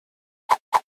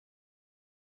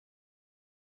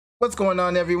What's going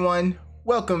on, everyone?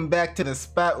 Welcome back to the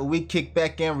spot where we kick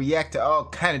back and react to all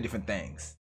kind of different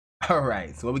things.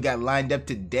 Alright, so what we got lined up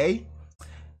today?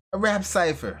 A rap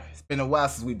cypher. It's been a while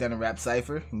since we've done a rap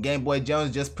cypher.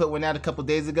 GameboyJones just put one out a couple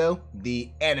days ago. The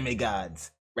Anime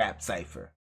Gods rap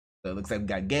cypher. So it looks like we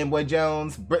got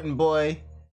GameboyJones, Breeton Boy,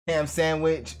 Ham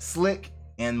Sandwich, Slick,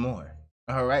 and more.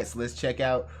 Alright, so let's check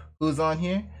out who's on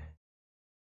here.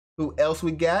 Who else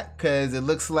we got? Because it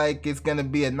looks like it's going to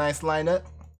be a nice lineup.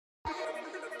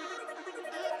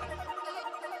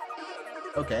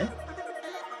 Okay.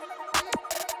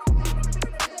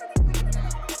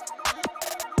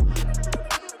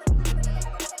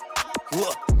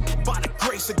 Look, by the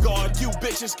grace of God, you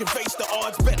bitches can face the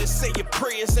odds. Better say your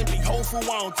prayers and be hopeful I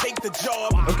don't take the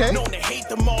job. Okay. Known to hate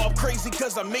the mob, crazy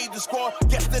cause I made the squad.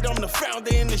 Guess that I'm the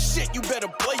founder in the shit, you better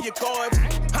play your cards.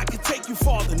 I can take you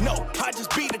farther, no, I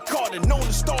just be the Carter. Known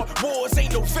to start wars,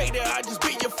 ain't no Vader, I just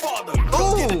be your father.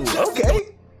 Ooh,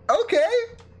 okay. Okay.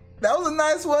 That was a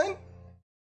nice one.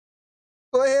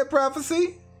 Go ahead,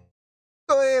 Prophecy.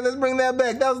 Go ahead, let's bring that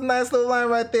back. That was a nice little line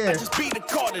right there. I just be the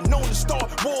Carter, known to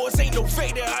start wars, ain't no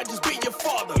Vader, I just be your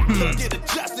father. Don't get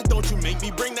adjusted, don't you make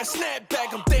me bring that snap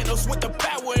back. I'm Thanos with the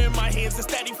power in my hands and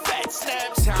steady fat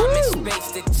snaps. Time and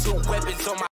space, the two weapons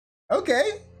on my...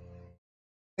 Okay.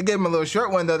 I gave him a little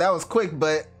short one though. That was quick,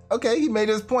 but okay, he made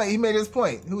his point. He made his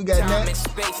point. Who we got Time and next?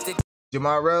 space, the...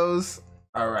 Jamal Rose.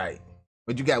 All right.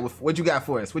 What you got? What you got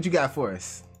for us? What you got for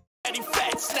us? Steady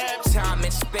fat snaps. Time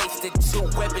and space, the two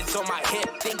weapons on my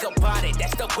hip. Think about it,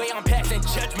 that's the way I'm passing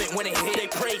judgment when it hit. They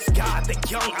praise God, the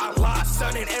young Allah,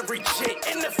 son, and every chick.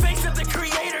 In the face of the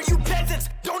creator, you peasants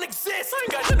don't exist. I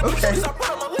ain't got nothing to push, I put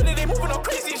on my lid, they moving on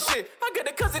crazy as shit. I got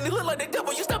a cousin, he look like the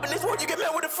devil. You stop in this world, you get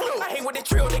mad with the flu. I hang with the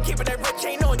trio, they keeping that red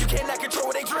chain on. You cannot control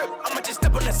what they drip. I'ma just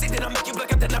step on the seat, then I'll make you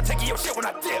black up, then I'm taking your shit when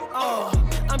I dip.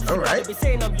 I'm just All right. be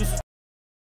saying I'm just...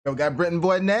 We got Breeton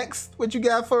Boy next. What you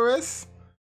got for us?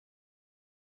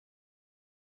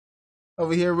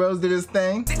 Over here, Rose did his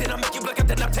thing. Then I'll make you black up,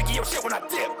 then I'm taking your shit when I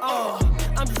dip.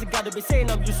 I'm just a guy to be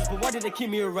saying I'm useless, but why did they keep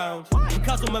me around?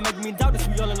 Because when make me doubt this,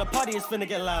 we all in the party, it's finna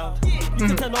get loud. You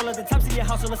can turn all of the taps in your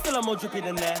house and still I'm more drippy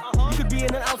than that. You could be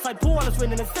in an outside pool while it's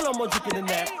raining and still I'm more drippy than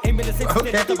that. Ain't been the same since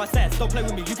they looked at my stats. Don't play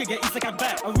with me, you can get Isekai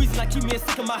back. A reason I keep me a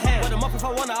stick in my hand. But I'm up if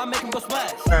I wanna, I'll make him go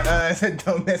splash. I said,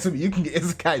 don't mess with me. You can get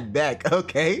Isekai back.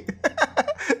 Okay.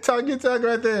 Talk your talk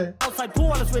right there. Outside pool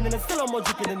while it's raining and still I'm more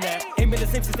drippy than that. Ain't been the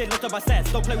same since they looked at my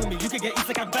stats. Don't play with me, you can get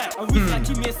Isekai back. A reason I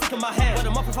keep me a stick in my hand. But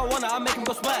I'm up if I wanna, I'll make him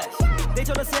go splash. They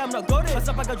told us say I'm not goated. What's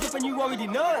up, I got drip and you already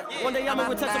know it. One day I'm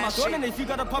gonna touch my throat, and if you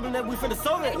got a problem, then we finna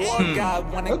solve it.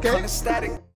 Okay.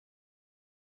 Static.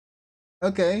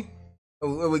 Okay.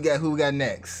 What we got? Who we got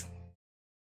next?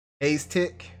 Ace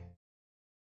Tick.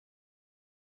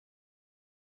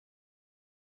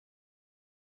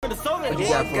 What you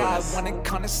got for us? When it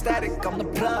kinda static on the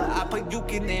plug, I put you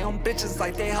in there on bitches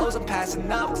like they hoes are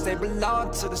passing up. Cause they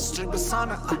belong to the street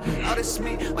persona. Oh, this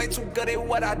me, way too good at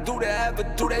what I do to ever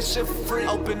do that shit for free.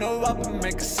 Open her up and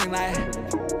make it seem like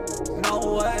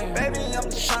no way. Baby, I'm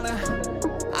just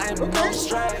tryna, I am no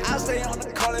straight. I stay on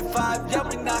the call at 5, yeah,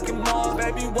 we knocking more.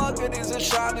 Baby, what good is it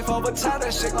shine if over time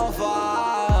that shit gon'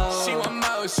 fall? She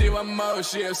want more,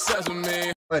 she obsessed with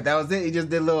me. What, that was it? He just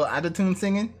did a little auto-tune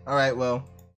singing? Alright, well.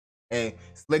 Hey,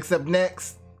 Slick's up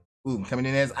next. Ooh, coming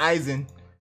in as Eisen.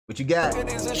 What you got? Good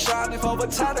is it shine if over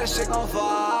time that shit gon'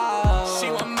 fall? She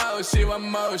want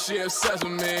more, she obsessed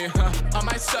with me. On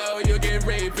my soul, you'll get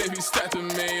raped if you step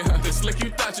with me. The Slick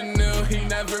you thought you knew, he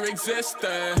never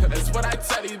existed. That's what I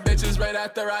tell these bitches right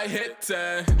after I hit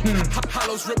it.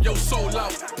 Hollows rip your soul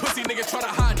out. Pussy nigga try to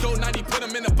hide, though 90, put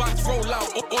him in the box, roll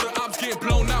out. Or the ops get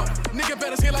blown out. Nigga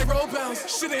better skate like roll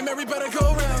bounce. Shit ain't merry, better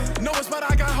go round. Know it's but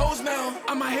I got hoes now.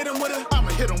 I'ma hit him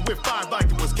with 5 like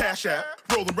it was Cash App.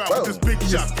 Rolling around with this big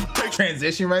shot.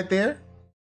 Transition right there.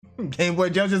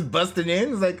 GameboyJones just busted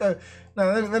in. It's like,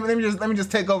 no, let me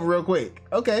just take over real quick.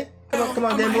 Okay, come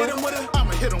on, Game Boy.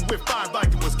 I'ma hit him with 5 like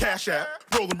it was Cash App.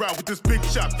 Rolling around with this big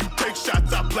shot. You take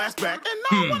shots, I blast back. And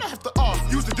now I wanna have to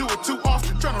off. Used to do it too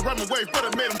often. Trying to run away, but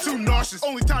it made him too nauseous.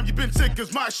 Only time you been sick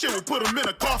is my shit will put him in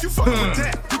a cough. You fucking with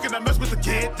that. You cannot mess with the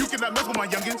kid. You cannot mess with my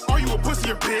youngins. Are you a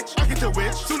pussy or bitch? I can tell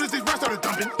which. Soon as these rats started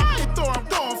dumping, I ain't I'm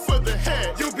throwing for the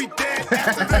head. You'll be dead.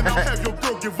 After then I'll have your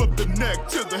girl give up the neck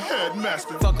to the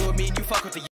headmaster. Fuck with me, you fuck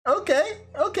with the... Okay.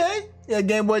 Yeah,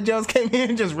 GameboyJones came in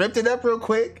and just ripped it up real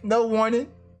quick. No warning.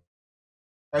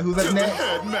 Alright, who's up next?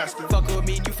 Headmaster. Fuck with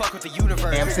me and you fuck with the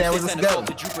universe. Ham sandwich, let's go.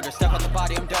 To Jupiter, step out the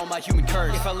body, I'm down my human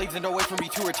curse. If I leave, then don't wait for me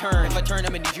to return. If I turn,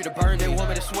 I'ma need you to burn. They want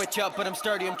me to switch up, but I'm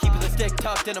sturdy. I'm keeping the stick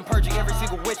tucked, and I'm purging every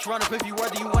single witch. Run up if you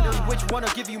worthy, you wondering which one will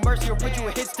give you mercy or put you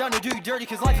a hit stun or do you dirty,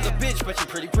 cause life is a bitch, but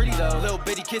you're pretty though. Little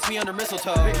bitty kiss me under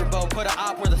mistletoe. Bigger bow, put a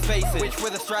op where the space is. Witch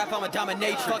with a strap, I'm a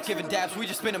dominatrix. Fuck giving dabs, we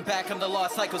just spin them back, I'm the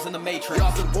lost cycles in the matrix.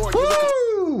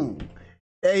 Woo!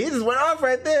 Hey, he just went off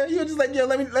right there. You were just like, yo,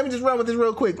 let me just run with this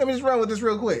real quick. We gotta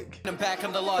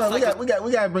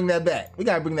bring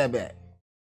that back.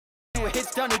 A hit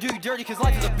stun or do you dirty, cause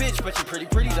life is a bitch, but you're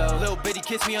pretty though. Little bitty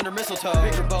kiss me under mistletoe.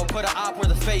 Bigger bow, put a op where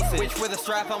the space is. Witch with a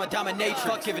strap, I'm a dominatrix.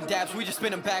 Fuck giving dabs, we just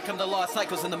spin them back, I'm the lost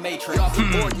cycles in the matrix.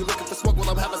 You looking for smoke, well,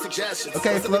 I'm having suggestions.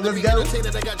 Okay, so let's go.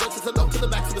 I got jokes to the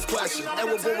back to this question. And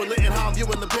we're born with lit and how I'm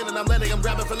viewing the pen and I'm letting them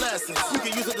grabbing for lessons. You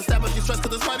can use it to stab up your stress,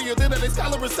 cause it's funnier than a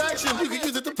scholar resection. You can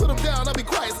use it to put them down, I'll be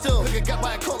quiet still. Nigga got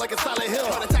by a cold like a silent hill.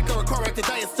 Try to attack or a car wreck, they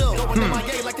dying still. Going in my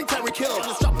game like they carry kill.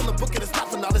 Just dropping the book and it's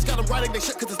not for knowledge. Got them writing they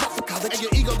shit cause it's not for college. And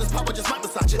your ego, this power just might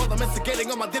massage it. While I'm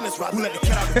instigating on my dentist rod. Who let the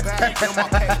cat out the bag? Kill my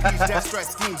pet peeves, death stress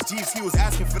schemes. Jeeves, he was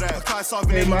asking for that. Apply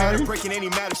solving any matter, breaking any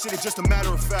matter. Shit is just a matter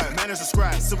of fact. Manners are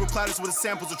scratch. Silver platters with the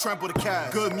samples of trample the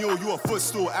cat. Good mule, you a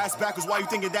footstool. Ass backwards, why you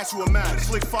thinking that you a man?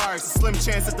 Slick fires, a slim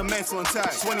chance that the mantle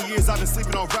intact. 20 years I've been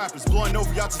sleeping on rappers, blowing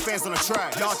over y'all just fans on the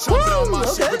track. Y'all chomping on my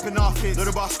shit, ripping off hits.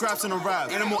 Little about scraps in a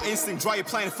rap. Animal instinct, draw your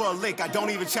planet for a lick. I don't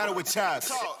even chatter with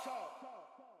chaps.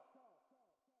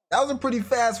 That was a pretty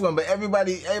fast one, but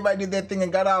everybody did that thing and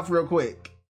got off real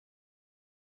quick.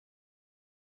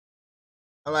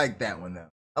 I like that one though.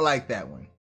 I like that one.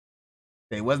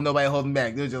 There wasn't nobody holding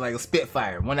back. It was just like a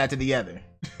spitfire, one after the other.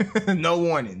 No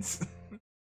warnings.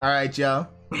 All right, y'all.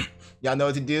 Y'all know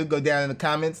what to do. Go down in the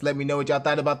comments. Let me know what y'all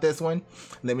thought about this one.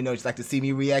 Let me know what you'd like to see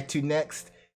me react to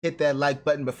next. Hit that like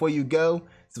button before you go.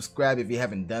 Subscribe if you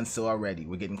haven't done so already.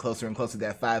 We're getting closer and closer to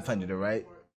that 500, all right?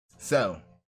 So,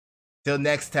 till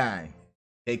next time,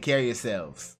 take care of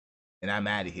yourselves, and I'm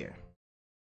out of here.